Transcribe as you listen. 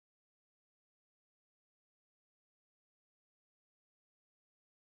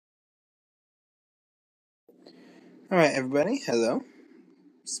Alright, everybody, hello.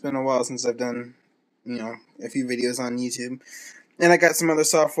 It's been a while since I've done, a few videos on YouTube. And I got some other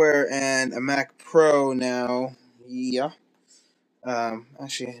software and a Mac Pro now. Yeah.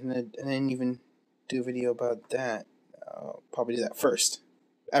 Actually, I didn't even do a video about that. I'll probably do that first.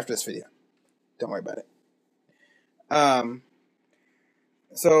 After this video. Don't worry about it.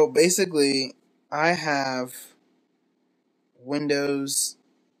 So basically, I have Windows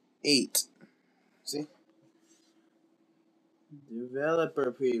 8. See?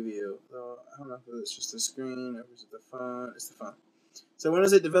 Developer preview. So I don't know if it's just the screen or is it the font. It's the font. So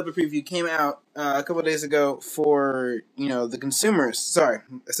Windows 8 Developer Preview came out a couple of days ago for the consumers. Sorry,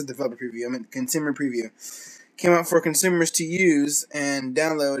 I said Developer Preview. I meant Consumer Preview. Came out for consumers to use and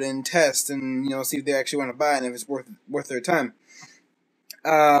download and test and see if they actually want to buy it and if it's worth their time.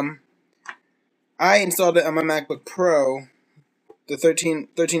 I installed it on my Macbook Pro, the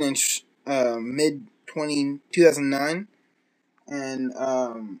 13-inch mid 2009. And,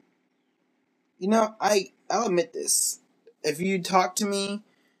 I'll admit this. If you talk to me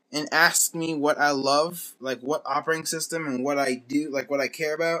and ask me what I love, like what operating system and what I do, like what I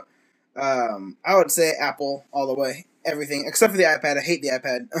care about, I would say Apple all the way. Everything, except for the iPad. I hate the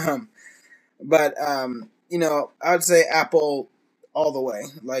iPad. But I would say Apple all the way.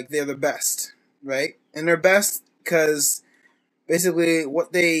 Like, they're the best, right? And they're best because basically,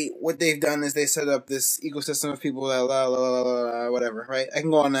 what they've done is they set up this ecosystem of people that whatever, right? I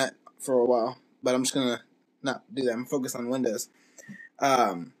can go on that for a while, but I'm just gonna not do that. I'm focused on Windows.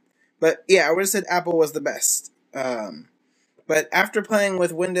 But yeah, I would have said Apple was the best. But after playing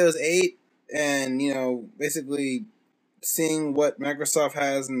with Windows 8 and basically seeing what Microsoft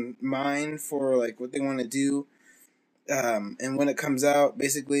has in mind for like what they want to do, and when it comes out,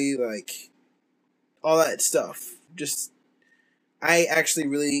 basically like all that stuff, just. I actually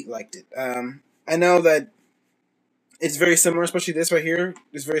really liked it. I know that it's very similar, especially this right here.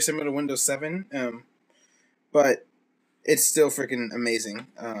 It's very similar to Windows 7, but it's still freaking amazing.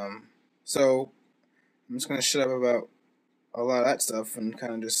 So I'm just going to shut up about a lot of that stuff and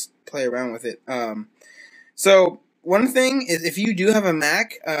kind of just play around with it. So one thing is, if you do have a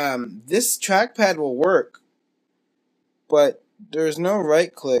Mac, this trackpad will work, but there's no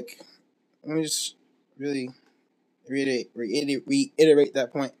right click. Let me just really reiterate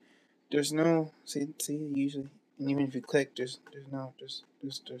that point. There's no see usually, and even if you click, there's no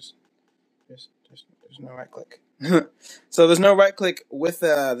right click. So there's no right click with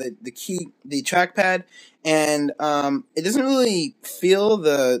the trackpad, and it doesn't really feel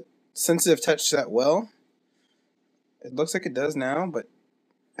the sensitive touch that well. It looks like it does now, but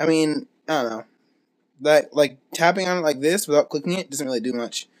I mean, I don't know. That, like, tapping on it like this without clicking it doesn't really do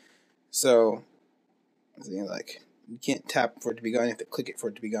much. So, like, you can't tap for it to be gone. You have to click it for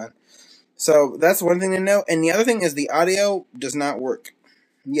it to be gone. So that's one thing to know. And the other thing is the audio does not work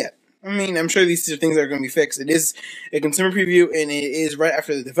yet. I mean, I'm sure these are things that are going to be fixed. It is a consumer preview, and it is right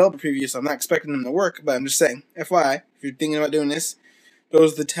after the developer preview, so I'm not expecting them to work. But I'm just saying, FYI, if you're thinking about doing this,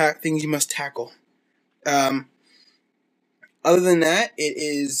 those are the things you must tackle. Other than that,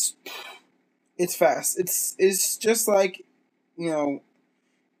 it's fast. It's just like,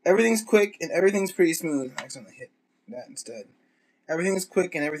 everything's quick and everything's pretty smooth. I accidentally hit that instead. Everything's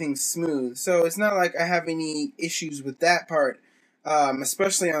quick and everything's smooth. So it's not like I have any issues with that part.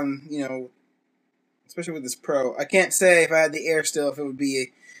 Especially with this Pro. I can't say if I had the Air still if it would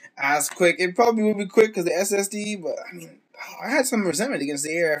be as quick. It probably would be quick because the SSD, but I mean, I had some resentment against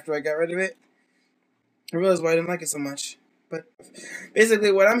the Air after I got rid of it. I realized why I didn't like it so much. But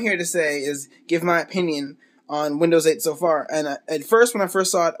basically what I'm here to say is give my opinion on Windows 8 so far. And at first, when I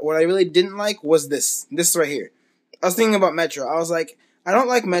first saw it, what I really didn't like was this right here. I was thinking about Metro. I was like, I don't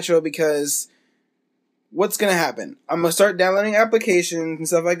like Metro because what's going to happen? I'm going to start downloading applications and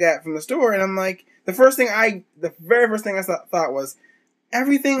stuff like that from the store, and I'm like, the very first thing I thought was,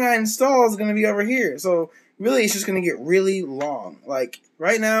 everything I install is going to be over here. So really, it's just going to get really long. Like,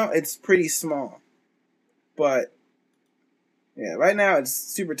 right now, it's pretty small. But, yeah, right now, it's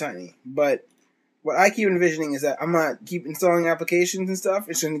super tiny. But what I keep envisioning is that I'm going to keep installing applications and stuff.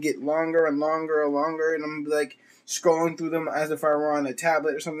 It's going to get longer and longer and longer, and I'm going to be like scrolling through them as if I were on a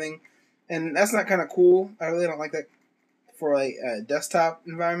tablet or something. And that's not kind of cool. I really don't like that for a desktop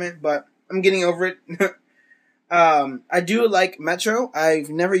environment, but I'm getting over it. I do like Metro. I've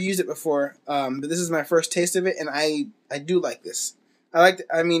never used it before, but this is my first taste of it, and I do like this. Other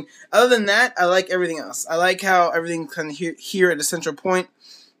than that, I like everything else. I like how everything kind of here at the central point.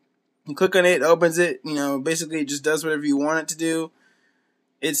 You click on it, it opens it. Basically, it just does whatever you want it to do.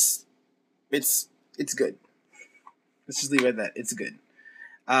 It's good. Let's just leave it at that. It's good.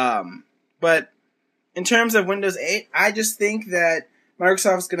 But in terms of Windows 8, I just think that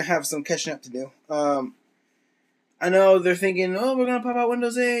Microsoft's going to have some catching up to do. I know they're thinking, oh, we're going to pop out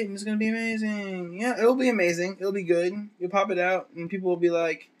Windows 8 and it's going to be amazing. Yeah, it'll be amazing. It'll be good. You'll pop it out and people will be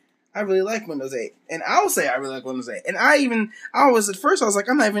like, I really like Windows 8. And I'll say I really like Windows 8. And at first I was like,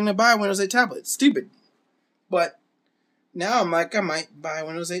 I'm not even going to buy a Windows 8 tablet. It's stupid. But now I'm like, I might buy a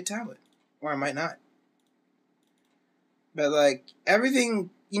Windows 8 tablet. Or I might not. But like,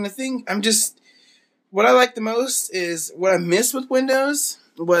 everything, what I like the most is, what I miss with Windows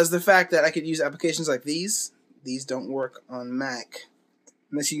was the fact that I could use applications like these. These don't work on Mac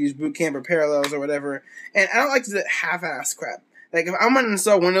unless you use Boot Camp or Parallels or whatever. And I don't like to do that half-ass crap. Like, if I'm going to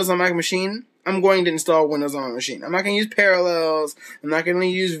install Windows on my machine, I'm going to install Windows on my machine. I'm not going to use Parallels. I'm not going to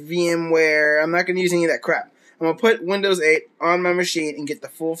use VMware. I'm not going to use any of that crap. I'm going to put Windows 8 on my machine and get the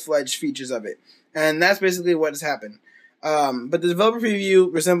full-fledged features of it. And that's basically what has happened. But the developer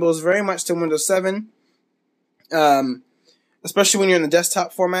preview resembles very much to Windows 7. Especially when you're in the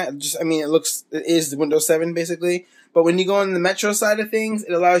desktop format. It is the Windows 7 basically. But when you go on the Metro side of things,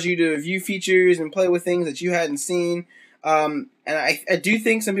 it allows you to view features and play with things that you hadn't seen. And I do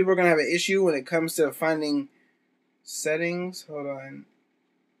think some people are going to have an issue when it comes to finding settings. Hold on.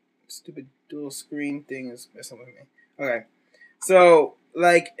 Stupid dual screen thing is messing with me. Okay. So,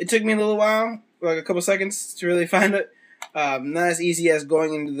 it took me a little while, a couple seconds to really find it. Not as easy as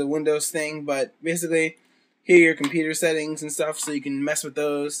going into the Windows thing, but basically, here are your computer settings and stuff, so you can mess with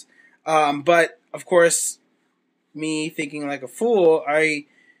those. But, of course, me thinking like a fool, I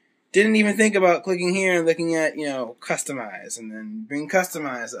didn't even think about clicking here and looking at, customize, and then bring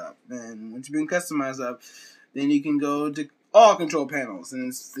customize up. And once you bring customize up, then you can go to all control panels, and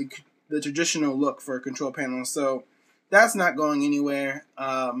it's the traditional look for a control panel. So that's not going anywhere.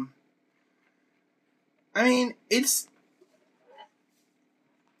 It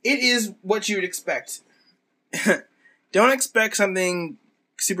is what you would expect. Don't expect something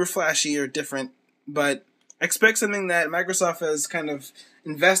super flashy or different, but expect something that Microsoft has kind of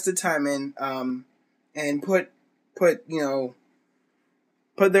invested time in, and put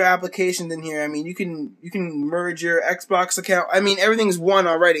their applications in here. You can merge your Xbox account. Everything's one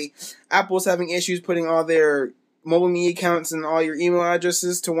already. Apple's having issues putting all their mobile media accounts and all your email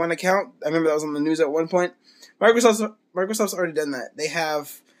addresses to one account. I remember that was on the news at one point. Microsoft's already done that. They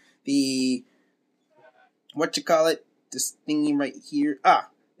have the this thingy right here.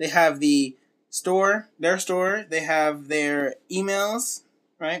 They have the store, their store. They have their emails,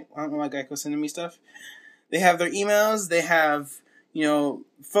 right? I don't know why Geico sending me stuff. They have their emails. They have,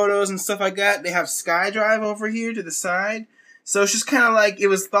 photos and stuff like that. They have SkyDrive over here to the side. So it's just kind of like it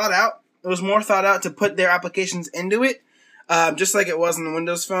was thought out. It was more thought out to put their applications into it, just like it was on the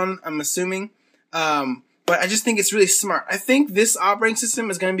Windows Phone, I'm assuming. But I just think it's really smart. I think this operating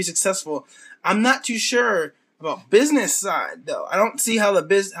system is going to be successful. I'm not too sure about business side, though. I don't see how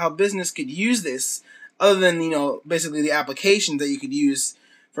how business could use this, other than, basically the applications that you could use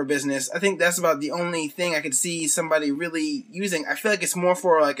for business. I think that's about the only thing I could see somebody really using. I feel like it's more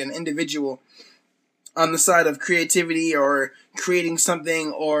for like an individual on the side of creativity or creating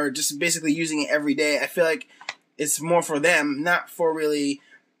something or just basically using it every day. I feel like it's more for them, not for really,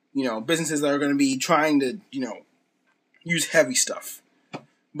 businesses that are going to be trying to, use heavy stuff.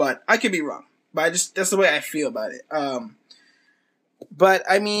 But I could be wrong. But that's the way I feel about it. But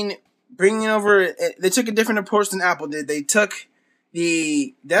bringing over, they took a different approach than Apple did. They took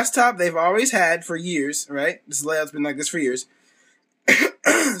the desktop they've always had for years, right? This layout's been like this for years.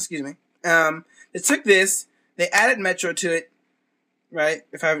 Excuse me. They took this, they added Metro to it, right?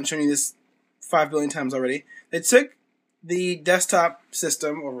 If I haven't shown you this 5 billion times already. They took the desktop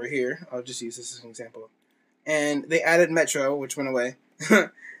system over here. I'll just use this as an example. And they added Metro, which went away.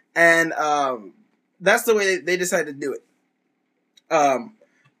 And that's the way they decided to do it.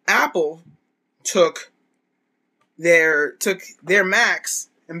 Apple took their Macs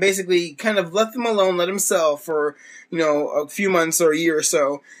and basically kind of let them alone, let them sell for, a few months or a year or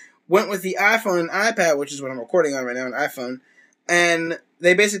so. Went with the iPhone and iPad, which is what I'm recording on right now, an iPhone. And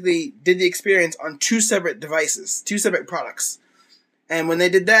they basically did the experience on 2 separate devices, 2 separate products. And when they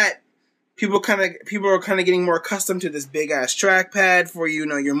did that, people are kind of getting more accustomed to this big ass trackpad for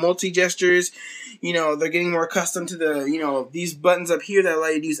your multi gestures. They're getting more accustomed to the these buttons up here that allow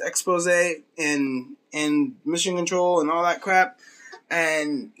you to use expose and mission control and all that crap.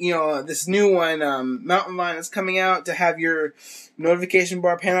 And this new one, Mountain Lion, is coming out to have your notification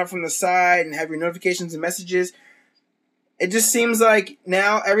bar pan out from the side and have your notifications and messages. It just seems like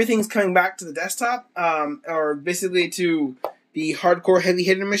now everything's coming back to the desktop, or basically to the hardcore heavy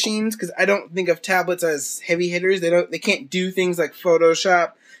hitter machines, because I don't think of tablets as heavy hitters. They can't do things like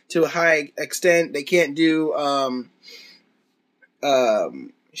Photoshop, to a high extent. They can't do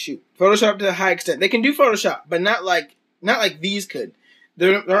Photoshop to a high extent. They can do Photoshop, but not like these could.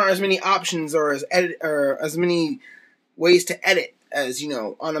 There aren't as many options or as many ways to edit as, you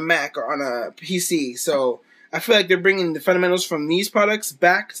know, on a Mac or on a PC. So I feel like they're bringing the fundamentals from these products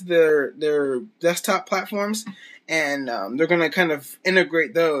back to their desktop platforms, and they're going to kind of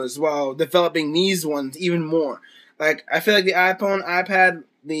integrate those while developing these ones even more. Like, I feel like the iPhone, iPad,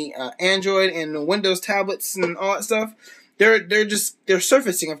 the Android, and the Windows tablets and all that stuff, they're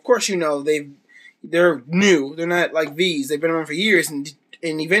surfacing. Of course, you know, they're new. They're not like these. They've been around for years, and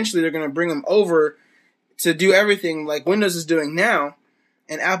eventually they're going to bring them over to do everything like Windows is doing now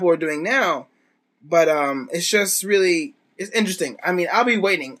and Apple are doing now. But it's just really, it's interesting. I mean, I'll be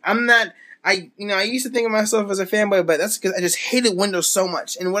waiting. I used to think of myself as a fanboy, but that's because I just hated Windows so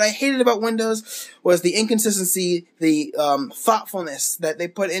much. And what I hated about Windows was the inconsistency, the thoughtfulness that they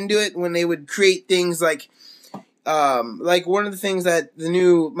put into it when they would create things like one of the things that the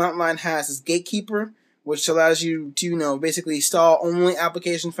new Mountain Lion has is Gatekeeper, which allows you to, you know, basically install only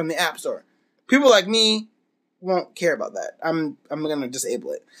applications from the App Store. People like me won't care about that. I'm gonna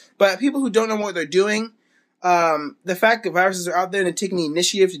disable it. But people who don't know what they're doing, the fact that viruses are out there and they're taking the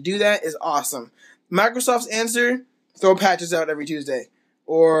initiative to do that is awesome. Microsoft's answer: throw patches out every Tuesday,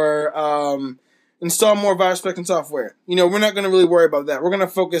 or install more virus-protecting software. You know, we're not gonna really worry about that. We're gonna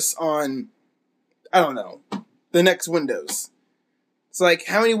focus on, I don't know, the next Windows. It's like,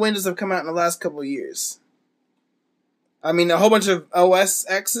 how many Windows have come out in the last couple of years? I mean, a whole bunch of OS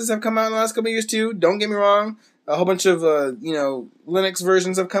X's have come out in the last couple of years too. Don't get me wrong. A whole bunch of Linux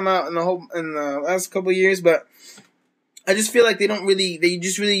versions have come out in the last couple of years, but I just feel like they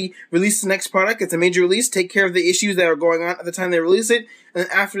just really release the next product. It's a major release. Take care of the issues that are going on at the time they release it, and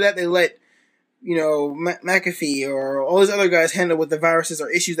then after that they let, you know, McAfee or all these other guys handle with the viruses or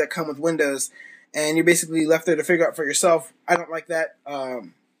issues that come with Windows, and you're basically left there to figure out for yourself. I don't like that,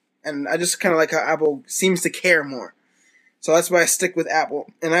 and I just kind of like how Apple seems to care more. So that's why I stick with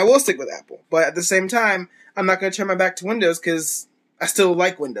Apple, and I will stick with Apple. But at the same time, I'm not going to turn my back to Windows because I still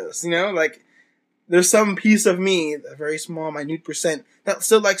like Windows. You know, like, there's some piece of me, a very small, minute percent, that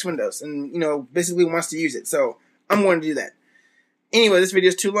still likes Windows and, you know, basically wants to use it. So I'm going to do that. Anyway, this video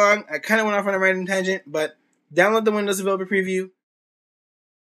is too long. I kind of went off on a random tangent, but download the Windows Developer Preview.